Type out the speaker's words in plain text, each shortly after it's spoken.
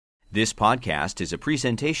This podcast is a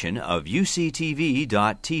presentation of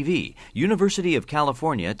UCTV.tv, University of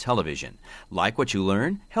California Television. Like what you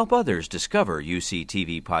learn? Help others discover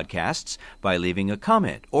UCTV podcasts by leaving a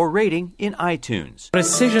comment or rating in iTunes.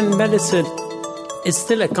 Precision medicine is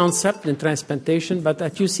still a concept in transplantation, but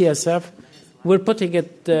at UCSF,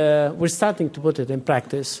 we're starting to put it in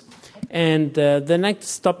practice. And the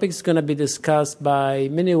next topic is going to be discussed by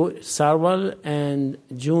Minnie Sarwal and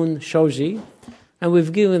Shoji. And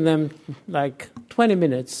we've given them like 20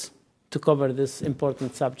 minutes to cover this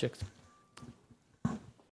important subject.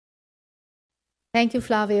 Thank you,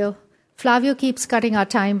 Flavio. Flavio keeps cutting our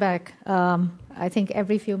time back, I think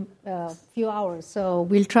every few hours. So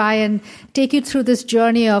we'll try and take you through this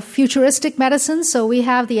journey of futuristic medicine. So we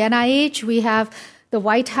have the NIH, we have the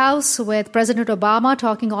White House with President Obama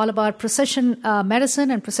talking all about precision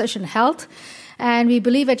medicine and precision health. And we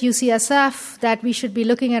believe at UCSF that we should be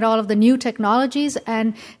looking at all of the new technologies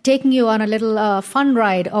and taking you on a little fun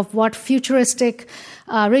ride of what futuristic,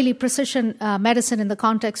 really precision medicine in the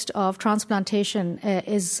context of transplantation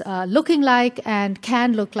is looking like and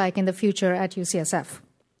can look like in the future at UCSF.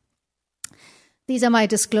 These are my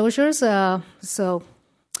disclosures. So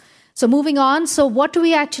moving on. So what do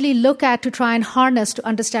we actually look at to try and harness to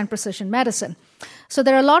understand precision medicine? So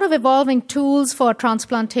there are a lot of evolving tools for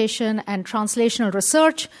transplantation and translational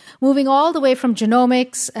research, moving all the way from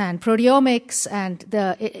genomics and proteomics and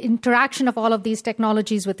the interaction of all of these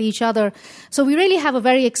technologies with each other. So we really have a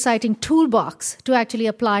very exciting toolbox to actually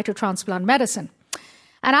apply to transplant medicine.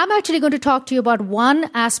 And I'm actually going to talk to you about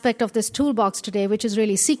one aspect of this toolbox today, which is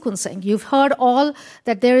really sequencing. You've heard all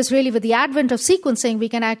that there is really, with the advent of sequencing, we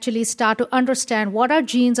can actually start to understand what our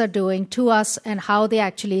genes are doing to us and how they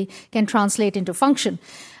actually can translate into function.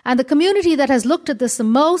 And the community that has looked at this the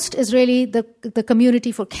most is really the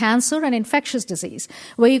community for cancer and infectious disease,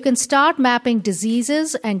 where you can start mapping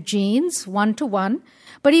diseases and genes one-to-one.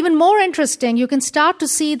 But even more interesting, you can start to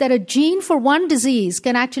see that a gene for one disease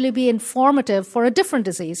can actually be informative for a different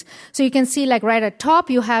disease. So you can see, like right at top,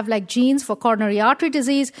 you have like genes for coronary artery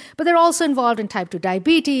disease, but they're also involved in type 2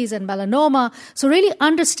 diabetes and melanoma. So really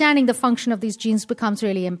understanding the function of these genes becomes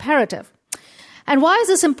really imperative. And why is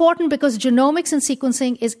this important? Because genomics and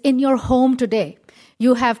sequencing is in your home today.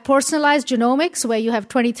 You have personalized genomics where you have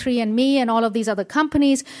 23andMe and all of these other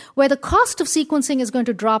companies where the cost of sequencing is going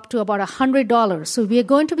to drop to about $100. So we are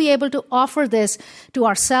going to be able to offer this to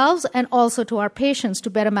ourselves and also to our patients to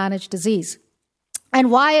better manage disease. And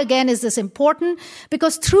why, again, is this important?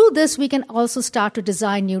 Because through this, we can also start to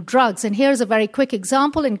design new drugs. And here's a very quick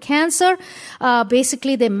example. In cancer,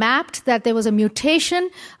 basically, they mapped that there was a mutation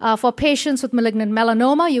for patients with malignant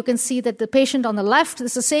melanoma. You can see that the patient on the left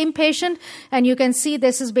is the same patient. And you can see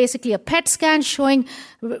this is basically a PET scan showing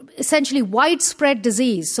essentially widespread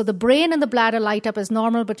disease. So the brain and the bladder light up as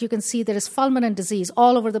normal, but you can see there is fulminant disease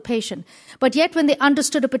all over the patient. But yet, when they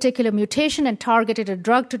understood a particular mutation and targeted a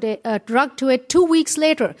drug to it, 2 weeks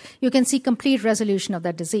later, you can see complete resolution of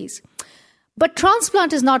that disease. But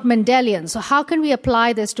transplant is not Mendelian, so how can we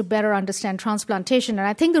apply this to better understand transplantation? And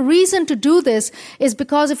I think the reason to do this is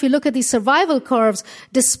because if you look at these survival curves,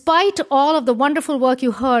 despite all of the wonderful work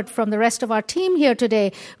you heard from the rest of our team here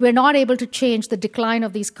today, we're not able to change the decline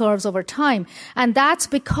of these curves over time. And that's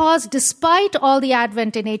because despite all the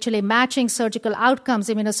advent in HLA matching, surgical outcomes,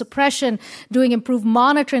 immunosuppression, doing improved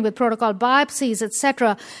monitoring with protocol biopsies,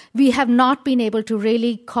 etc., we have not been able to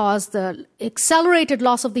really cause the accelerated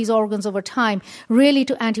loss of these organs over time, really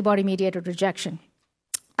to antibody-mediated rejection.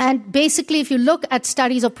 And basically, if you look at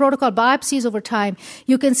studies of protocol biopsies over time,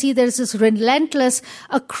 you can see there's this relentless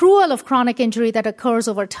accrual of chronic injury that occurs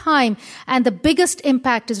over time. And the biggest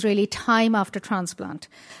impact is really time after transplant.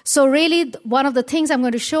 So really, one of the things I'm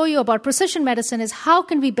going to show you about precision medicine is how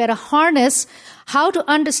can we better harness how to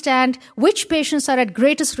understand which patients are at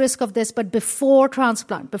greatest risk of this, but before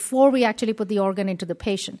transplant, before we actually put the organ into the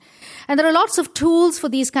patient. And there are lots of tools for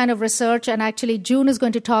these kind of research, and actually June is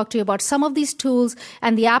going to talk to you about some of these tools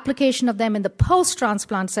and the application of them in the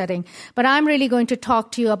post-transplant setting. But I'm really going to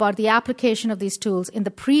talk to you about the application of these tools in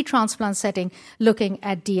the pre-transplant setting, looking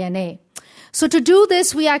at DNA. So to do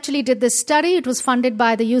this, we actually did this study. It was funded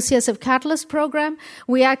by the UCSF Catalyst program.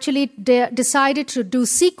 We actually decided to do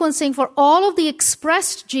sequencing for all of the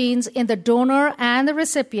expressed genes in the donor and the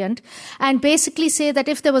recipient, and basically say that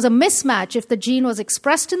if there was a mismatch, if the gene was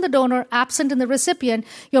expressed in the donor, absent in the recipient,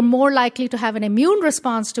 you're more likely to have an immune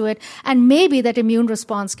response to it, and maybe that immune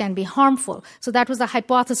response can be harmful. So that was the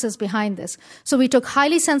hypothesis behind this. So we took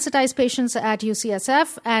highly sensitized patients at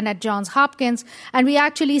UCSF and at Johns Hopkins, and we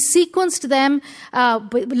actually sequenced them,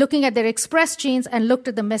 looking at their expressed genes, and looked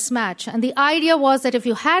at the mismatch. And the idea was that if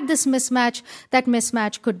you had this mismatch, that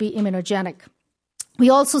mismatch could be immunogenic. We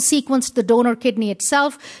also sequenced the donor kidney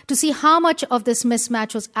itself to see how much of this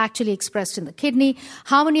mismatch was actually expressed in the kidney,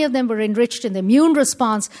 how many of them were enriched in the immune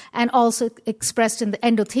response, and also expressed in the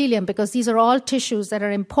endothelium, because these are all tissues that are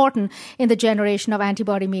important in the generation of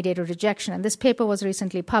antibody-mediated rejection. And this paper was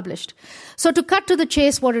recently published. So to cut to the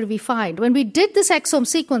chase, what did we find? When we did this exome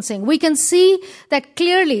sequencing, we can see that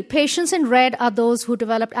clearly patients in red are those who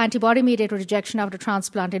developed antibody-mediated rejection after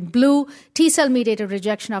transplant. In blue, T-cell-mediated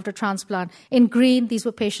rejection after transplant. In green, these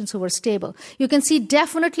were patients who were stable. You can see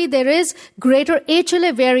definitely there is greater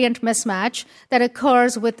HLA variant mismatch that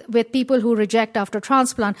occurs with people who reject after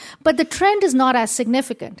transplant, but the trend is not as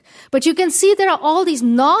significant. But you can see there are all these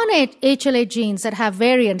non-HLA genes that have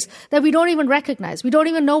variants that we don't even recognize. We don't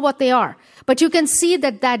even know what they are. But you can see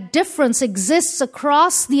that that difference exists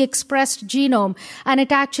across the expressed genome, and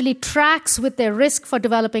it actually tracks with their risk for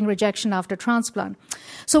developing rejection after transplant.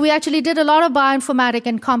 So we actually did a lot of bioinformatic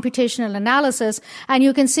and computational analysis, and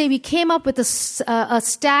you can see we came up with a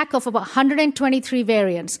stack of about 123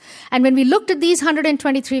 variants. And when we looked at these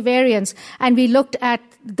 123 variants and we looked at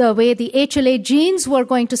the way the HLA genes were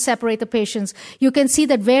going to separate the patients, you can see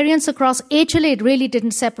that variants across HLA really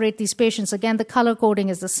didn't separate these patients. Again, the color coding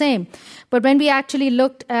is the same. But when we actually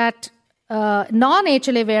looked at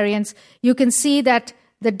non-HLA variants, you can see that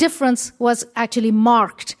the difference was actually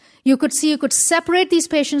marked. You could separate these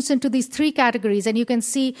patients into these three categories, and you can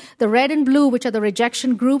see the red and blue, which are the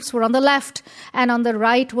rejection groups, were on the left, and on the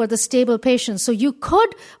right were the stable patients. So you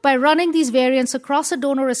could, by running these variants across a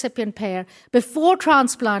donor-recipient pair before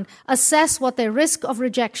transplant, assess what their risk of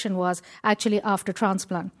rejection was actually after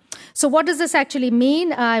transplant. So what does this actually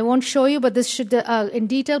mean? I won't show you, but this should in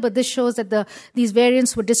detail. But this shows that these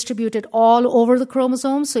variants were distributed all over the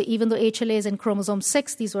chromosome. So even though HLA is in chromosome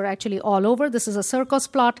 6, these were actually all over. This is a circus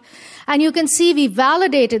plot, and you can see we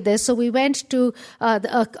validated this. So we went to a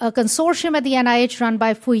consortium at the NIH run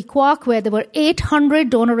by Phui Kwok, where there were 800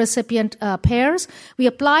 donor-recipient pairs. We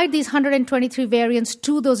applied these 123 variants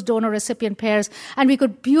to those donor-recipient pairs, and we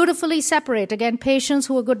could beautifully separate again patients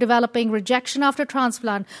who were developing rejection after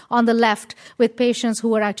transplant on the left with patients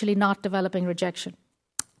who are actually not developing rejection.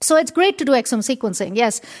 So it's great to do exome sequencing,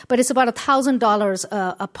 yes, but it's about $1,000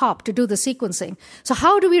 a pop to do the sequencing. So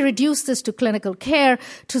how do we reduce this to clinical care?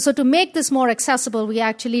 So to make this more accessible, we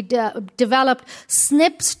actually developed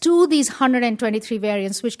SNPs to these 123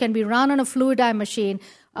 variants, which can be run on a Fluidigm machine,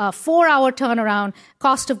 4-hour turnaround,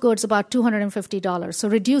 cost of goods about $250. So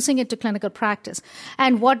reducing it to clinical practice.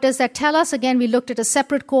 And what does that tell us? Again, we looked at a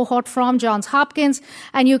separate cohort from Johns Hopkins,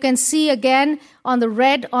 and you can see again on the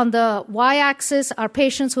red, on the y-axis, are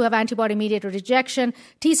patients who have antibody-mediated rejection.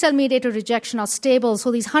 T-cell-mediated rejection are stable. So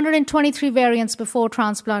these 123 variants before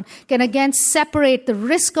transplant can again separate the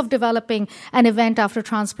risk of developing an event after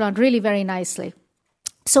transplant really very nicely.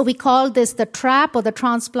 So we call this the TRAP, or the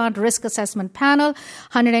Transplant Risk Assessment Panel.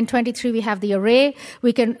 123, we have the array.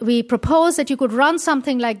 We propose that you could run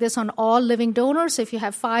something like this on all living donors. So if you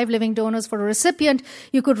have 5 living donors for a recipient,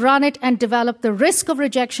 you could run it and develop the risk of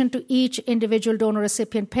rejection to each individual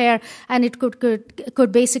donor-recipient pair, and it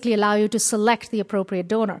could basically allow you to select the appropriate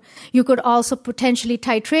donor. You could also potentially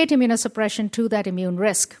titrate immunosuppression to that immune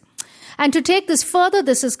risk. And to take this further,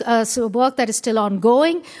 this is work that is still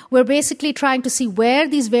ongoing. We're basically trying to see where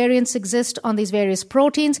these variants exist on these various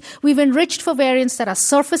proteins. We've enriched for variants that are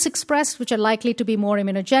surface expressed, which are likely to be more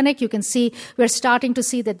immunogenic. You can see we're starting to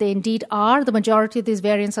see that they indeed are. The majority of these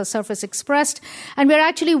variants are surface expressed. And we're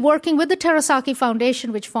actually working with the Terasaki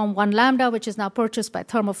Foundation, which formed One Lambda, which is now purchased by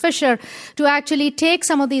Thermo Fisher, to actually take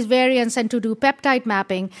some of these variants and to do peptide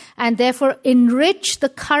mapping and therefore enrich the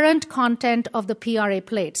current content of the PRA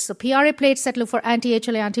plates. So PRA plates that look for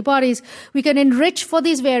anti-HLA antibodies, we can enrich for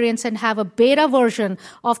these variants and have a beta version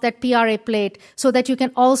of that PRA plate so that you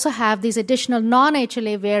can also have these additional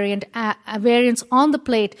non-HLA variants on the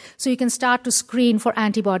plate so you can start to screen for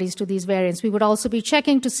antibodies to these variants. We would also be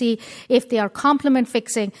checking to see if they are complement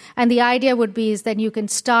fixing, and the idea would be is that you can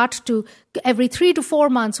start to every 3 to 4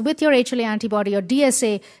 months with your HLA antibody or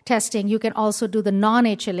DSA testing, you can also do the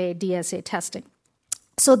non-HLA DSA testing.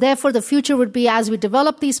 So therefore, the future would be as we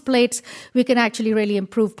develop these plates, we can actually really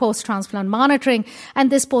improve post-transplant monitoring,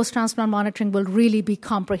 and this post-transplant monitoring will really be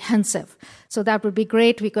comprehensive. So that would be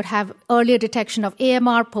great. We could have earlier detection of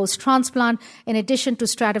AMR post-transplant in addition to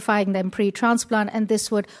stratifying them pre-transplant, and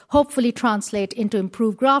this would hopefully translate into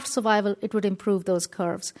improved graft survival. It would improve those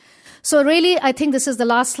curves. So really, I think this is the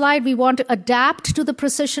last slide. We want to adapt to the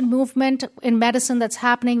precision movement in medicine that's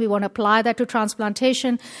happening. We want to apply that to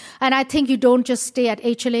transplantation. And I think you don't just stay at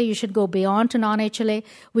HLA, you should go beyond to non-HLA.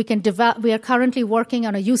 We are currently working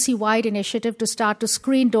on a UC-wide initiative to start to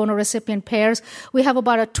screen donor-recipient pairs. We have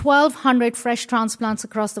about 1,200 fresh transplants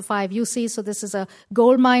across the 5 UCs, so this is a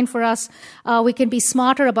gold mine for us. We can be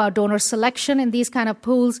smarter about donor selection in these kind of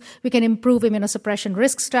pools. We can improve immunosuppression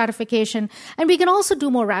risk stratification, and we can also do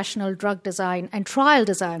more rational drug design and trial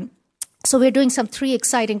design. So we're doing some 3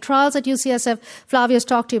 exciting trials at UCSF. Flavio's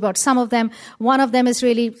talked to you about some of them. One of them is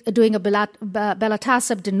really doing a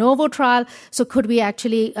Belatacept de novo trial. So could we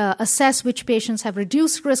actually assess which patients have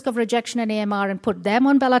reduced risk of rejection in AMR and put them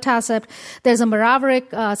on Belatacept? There's a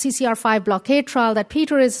Maraviric CCR5 blockade trial that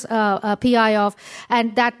Peter is a PI of,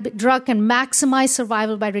 and that drug can maximize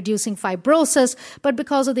survival by reducing fibrosis. But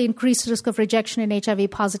because of the increased risk of rejection in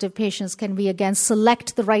HIV-positive patients, can we again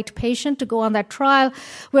select the right patient to go on that trial?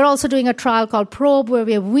 We're also doing a trial called PROBE, where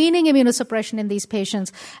we are weaning immunosuppression in these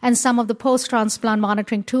patients, and some of the post-transplant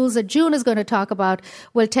monitoring tools that June is going to talk about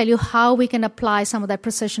will tell you how we can apply some of that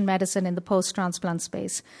precision medicine in the post-transplant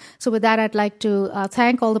space. So with that, I'd like to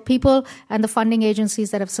thank all the people and the funding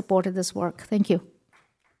agencies that have supported this work. Thank you.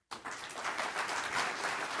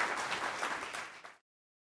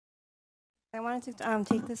 I wanted to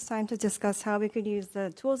take this time to discuss how we could use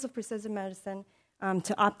the tools of precision medicine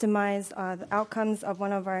to optimize the outcomes of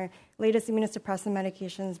one of our latest immunosuppressant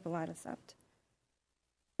medications, Belatacept.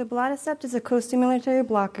 So Belatacept is a co-stimulatory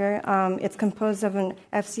blocker. It's composed of an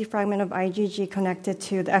Fc fragment of IgG connected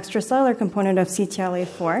to the extracellular component of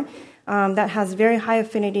CTLA-4 that has very high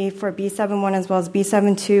affinity for B7-1 as well as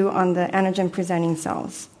B7-2 on the antigen-presenting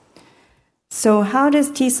cells. So how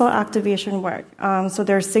does T-cell activation work? So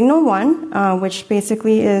there's signal 1, which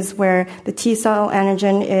basically is where the T-cell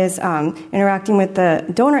antigen is interacting with the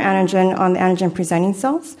donor antigen on the antigen-presenting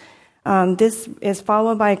cells. This is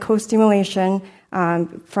followed by co-stimulation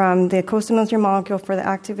from the co-stimulatory molecule for the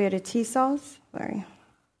activated T-cells, to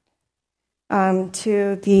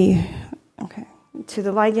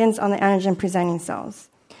the ligands on the antigen-presenting cells.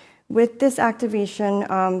 With this activation,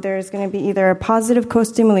 there's going to be either a positive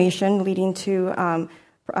co-stimulation leading to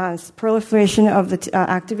proliferation of the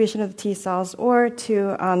activation of the T cells, or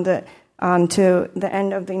to the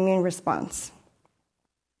end of the immune response.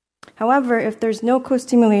 However, if there's no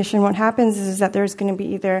co-stimulation, what happens is that there's going to be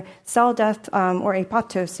either cell death or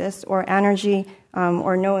apoptosis, or anergy,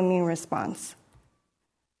 or no immune response.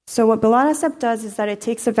 So what Belatacept does is that it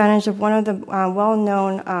takes advantage of one of the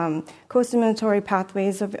well-known co-stimulatory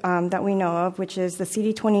pathways that we know of, which is the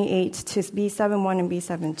CD28 to B7-1 and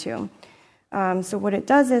B7-2. So what it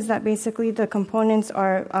does is that basically the components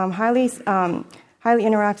are highly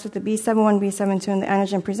interacts with the B7-1, B7-2 in the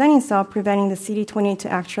antigen-presenting cell, preventing the CD28 to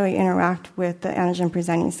actually interact with the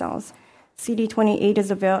antigen-presenting cells. CD28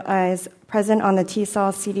 is present on the T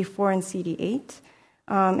cells CD4 and CD8.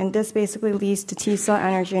 And this basically leads to T-cell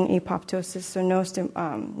anergy and apoptosis, so no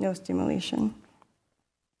stimulation.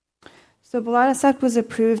 So Belatacept was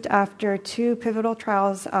approved after 2 pivotal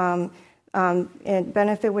trials in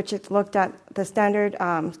BENEFIT, which it looked at the standard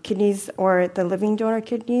kidneys or the living donor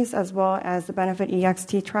kidneys, as well as the BENEFIT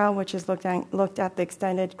EXT trial, which is looked at the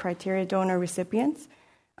extended criteria donor recipients.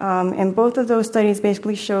 And both of those studies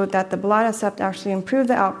basically showed that the Belatacept actually improved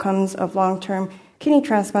the outcomes of long-term kidney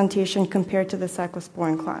transplantation compared to the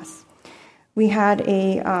cyclosporin class. We had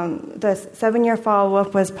the 7-year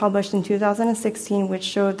follow-up was published in 2016, which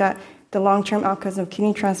showed that the long-term outcomes of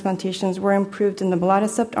kidney transplantations were improved in the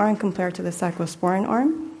Belatacept arm compared to the cyclosporin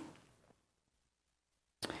arm.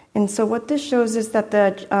 And so what this shows is that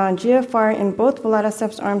the GFR in both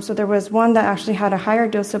Belatacept arms, so there was one that actually had a higher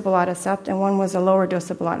dose of Belatacept and one was a lower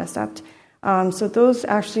dose of Belatacept. So those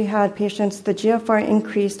actually had patients, the GFR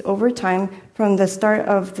increased over time from the start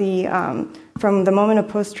of from the moment of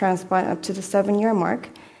post-transplant up to the 7-year mark.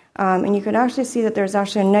 And you could actually see that there's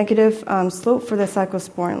actually a negative slope for the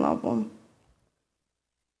cyclosporin level.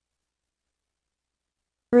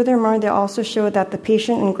 Furthermore, they also showed that the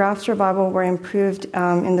patient and graft survival were improved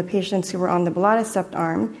in the patients who were on the Belatacept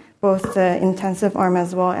arm, both the intensive arm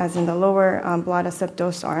as well as in the lower Belatacept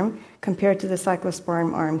dose arm, compared to the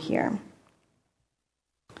cyclosporin arm here.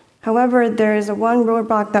 However, there is one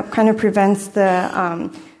roadblock that kind of prevents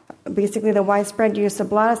basically the widespread use of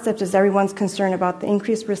Belatacept, is everyone's concerned about the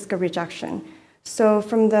increased risk of rejection. So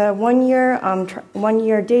from the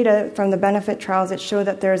 1-year data from the BENEFIT trials, it showed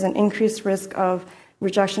that there is an increased risk of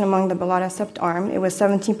rejection among the Belatacept arm. It was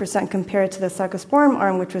 17% compared to the cyclosporin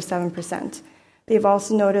arm, which was 7%. They've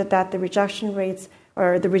also noted that the rejection rates,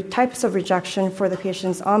 or the types of rejection for the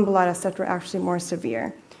patients on Belatacept, were actually more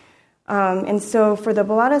severe. And so for the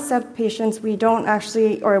Belatacept patients, we don't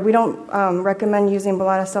recommend using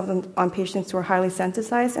Belatacept on patients who are highly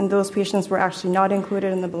sensitized, and those patients were actually not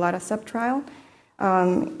included in the Belatacept trial.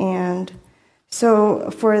 And so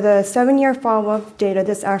for the 7-year follow-up data,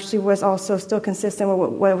 this actually was also still consistent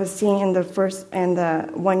with what was seen in the first and the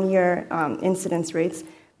 1-year incidence rates.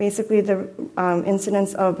 Basically, the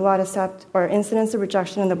incidence of Belatacept or incidence of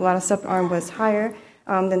rejection in the Belatacept arm was higher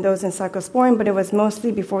than those in cyclosporine, but it was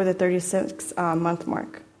mostly before the 36-month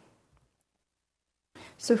mark.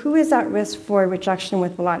 So who is at risk for rejection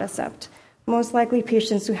with Belatacept? Most likely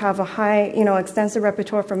patients who have a high, extensive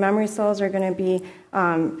repertoire for memory cells are going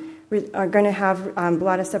to have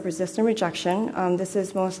Belatacept-resistant rejection. This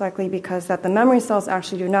is most likely because that the memory cells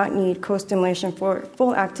actually do not need co-stimulation for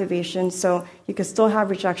full activation, so you can still have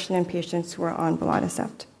rejection in patients who are on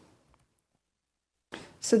Belatacept.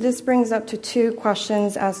 So this brings up to 2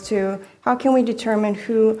 questions as to how can we determine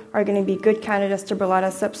who are going to be good candidates to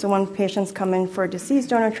Belatacept. So when patients come in for a deceased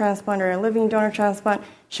donor transplant or a living donor transplant,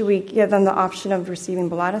 should we give them the option of receiving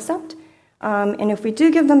Belatacept? And if we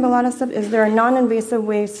do give them Belatacept, is there a non-invasive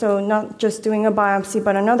way, so not just doing a biopsy,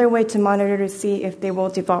 but another way to monitor to see if they will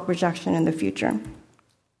develop rejection in the future?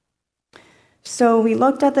 So we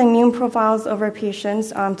looked at the immune profiles of our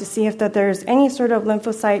patients to see if that there's any sort of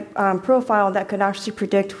lymphocyte profile that could actually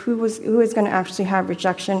predict who is going to actually have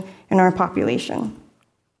rejection in our population.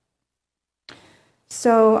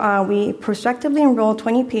 So we prospectively enrolled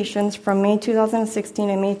 20 patients from May 2016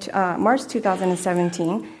 and March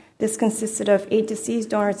 2017. This consisted of 8 deceased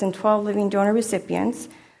donors and 12 living donor recipients.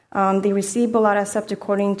 They received Belatacept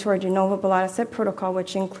according to our de novo Belatacept protocol,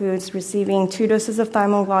 which includes receiving 2 doses of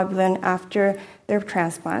thymoglobulin after their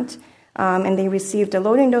transplant. And they received a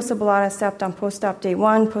loading dose of Belatacept on post-op day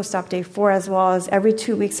 1, post-op day 4, as well as every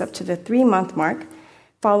 2 weeks up to the 3-month mark,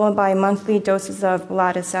 followed by monthly doses of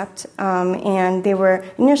Belatacept. And they were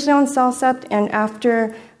initially on Cellcept, and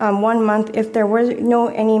after 1 month, if there were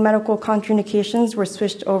any medical contraindications, were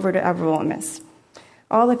switched over to everolimus.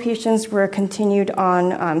 All the patients were continued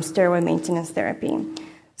on steroid maintenance therapy.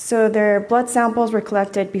 So their blood samples were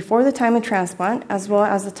collected before the time of transplant, as well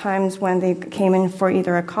as the times when they came in for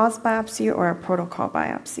either a cause biopsy or a protocol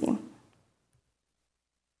biopsy.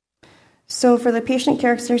 So for the patient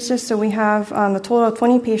characteristics, so we have a total of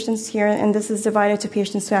 20 patients here, and this is divided to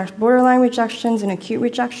patients who have borderline rejections and acute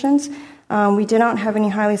rejections. We did not have any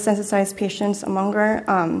highly sensitized patients among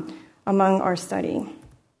our study.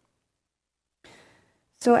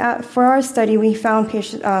 So for our study, we found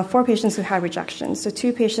 4 patients who had rejection. So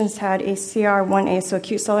 2 patients had ACR1A, so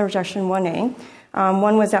acute cellular rejection 1A.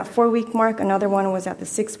 One was at 4-week mark, another one was at the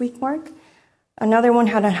 6-week mark. Another one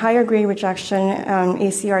had a higher grade rejection,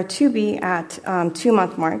 ACR2B, at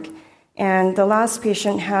 2-month mark. And the last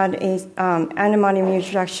patient had a antibody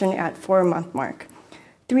rejection at 4-month mark.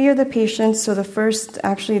 3 of the patients, so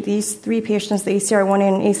these 3 patients, the ACR1A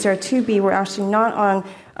and ACR2B, were actually not on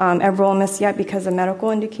everolimus yet because of medical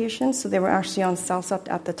indications, so they were actually on Cellcept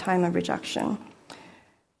at the time of rejection.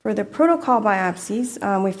 For the protocol biopsies,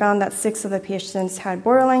 we found that 6 of the patients had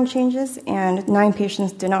borderline changes, and 9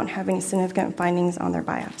 patients did not have any significant findings on their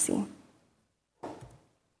biopsy.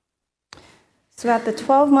 So at the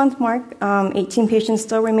 12-month mark, 18 patients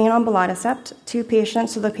still remain on Belatacept. 2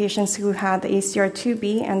 patients, so the patients who had the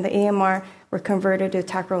ACR2B and the AMR, were converted to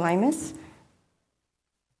tacrolimus.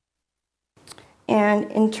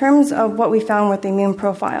 And in terms of what we found with the immune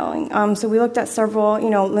profiling, so we looked at several,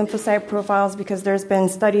 lymphocyte profiles because there's been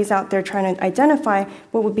studies out there trying to identify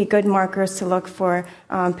what would be good markers to look for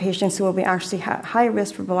patients who will be actually high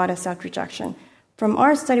risk for Belatacept rejection. From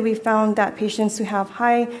our study, we found that patients who have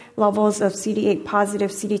high levels of CD8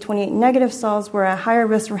 positive, CD28 negative cells were at higher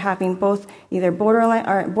risk for having both either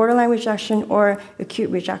borderline rejection or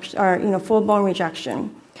acute rejection, or full-blown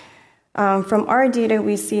rejection. From our data,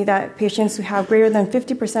 we see that patients who have greater than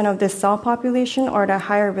 50% of this cell population are at a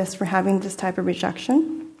higher risk for having this type of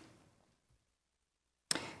rejection.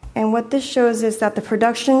 And what this shows is that the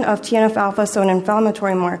production of TNF-alpha, so an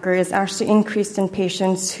inflammatory marker, is actually increased in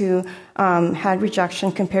patients who had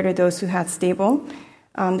rejection compared to those who had stable.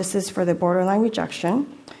 This is for the borderline rejection.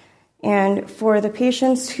 And for the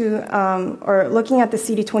patients who are looking at the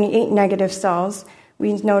CD28 negative cells,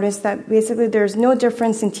 we noticed that basically there's no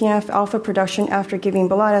difference in TNF-alpha production after giving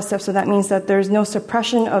Belatacept, so that means that there's no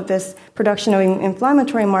suppression of this production of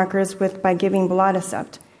inflammatory markers by giving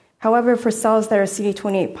Belatacept. However, for cells that are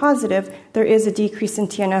CD28 positive, there is a decrease in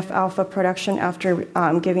TNF-alpha production after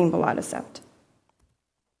giving Belatacept.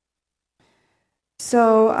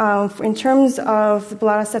 So in terms of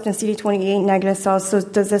Belatacept and CD28 negative cells, so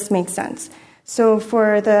does this make sense? So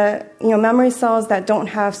for the memory cells that don't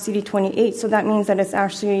have CD28, so that means that it's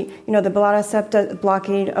actually the Belatacept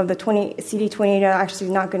blockade of the CD28 are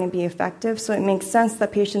actually not going to be effective. So it makes sense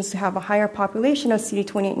that patients who have a higher population of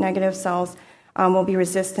CD28 negative cells will be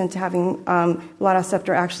resistant to having Belatacept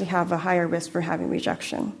or actually have a higher risk for having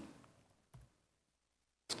rejection.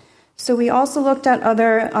 So we also looked at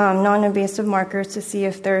other non-invasive markers to see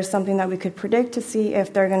if there's something that we could predict to see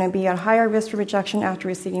if they're going to be at higher risk for rejection after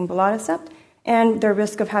receiving Belatacept and their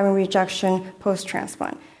risk of having rejection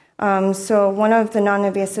post-transplant. So one of the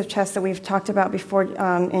non-invasive tests that we've talked about before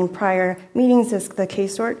in prior meetings is the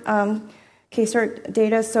K-sort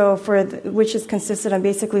data, so which is consisted of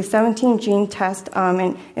basically 17 gene tests,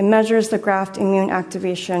 and it measures the graft immune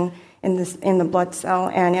activation in the blood cell,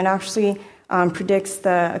 and it actually predicts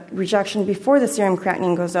the rejection before the serum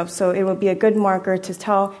creatinine goes up. So it will be a good marker to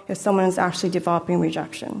tell if someone is actually developing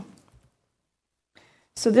rejection.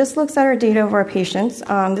 So this looks at our data of our patients.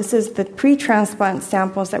 This is the pre-transplant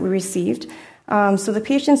samples that we received. So the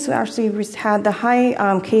patients who actually had the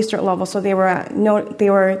high K-sort level, so they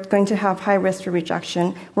were going to have high risk for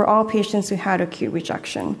rejection, were all patients who had acute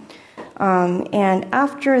rejection. And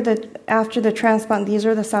after the transplant, these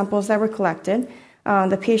are the samples that were collected.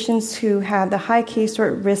 The patients who had the high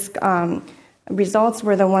K-sort risk results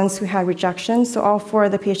were the ones who had rejection. So all 4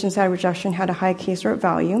 of the patients who had rejection had a high K-sort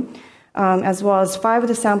value, as well as 5 of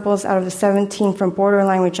the samples out of the 17 from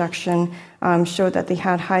borderline rejection showed that they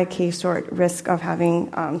had high K-sort risk of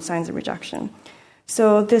having signs of rejection.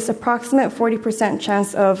 So this approximate 40%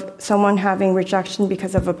 chance of someone having rejection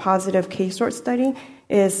because of a positive K-sort study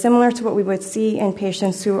is similar to what we would see in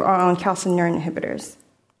patients who are on calcineurin inhibitors.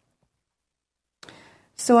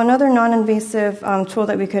 So another non-invasive tool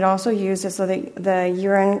that we could also use is the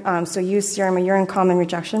urine, so use serum, a urine common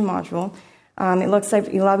rejection module. It looks like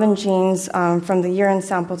 11 genes from the urine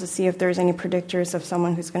sample to see if there's any predictors of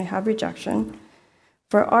someone who's going to have rejection.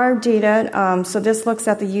 For our data, so this looks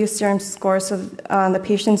at the use serum score. So the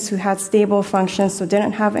patients who had stable functions, so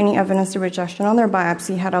didn't have any evidence of rejection on their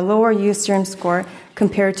biopsy, had a lower use serum score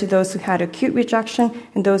compared to those who had acute rejection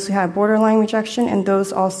and those who had borderline rejection, and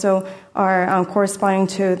those also are corresponding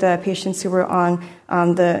to the patients who were on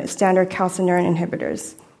the standard calcineurin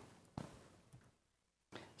inhibitors.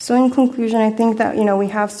 So in conclusion, I think that we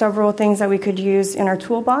have several things that we could use in our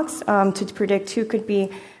toolbox to predict who could be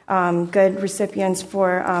good recipients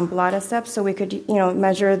for Belatacept. So we could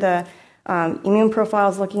measure the immune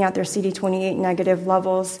profiles looking at their CD28 negative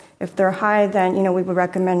levels. If they're high, then we would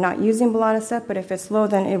recommend not using Belatacept. But if it's low,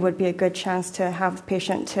 then it would be a good chance to have the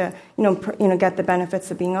patient to get the benefits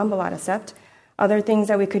of being on Belatacept. Other things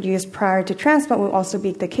that we could use prior to transplant would also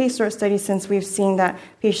be the K-sort study, since we've seen that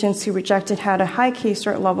patients who rejected had a high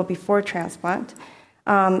K-sort level before transplant.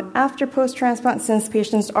 After post-transplant, since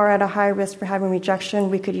patients are at a high risk for having rejection,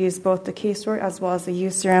 we could use both the K-sort as well as the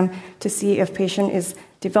use serum to see if patient is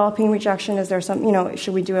developing rejection. Is there some,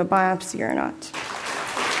 should we do a biopsy or not?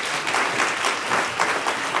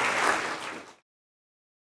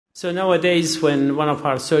 So nowadays, when one of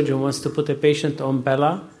our surgeons wants to put a patient on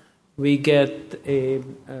Bela, we get a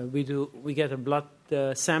blood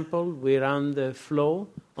sample. We run the flow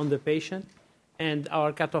on the patient, and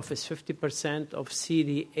our cutoff is 50% of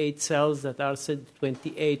CD8 cells that are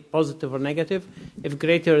CD28 positive or negative. If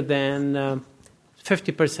greater than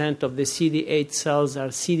 50% of the CD8 cells are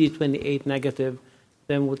CD28 negative,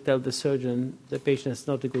 then we'll tell the surgeon the patient is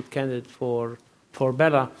not a good candidate for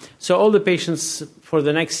Bela. So all the patients for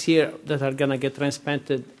the next year that are going to get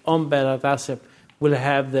transplanted on Belatacept will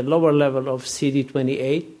have the lower level of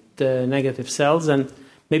CD28 negative cells, and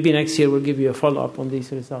maybe next year we'll give you a follow-up on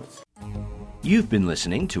these results. You've been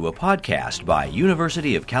listening to a podcast by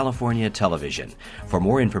University of California Television. For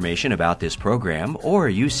more information about this program or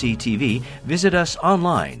UCTV, visit us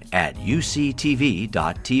online at uctv.tv.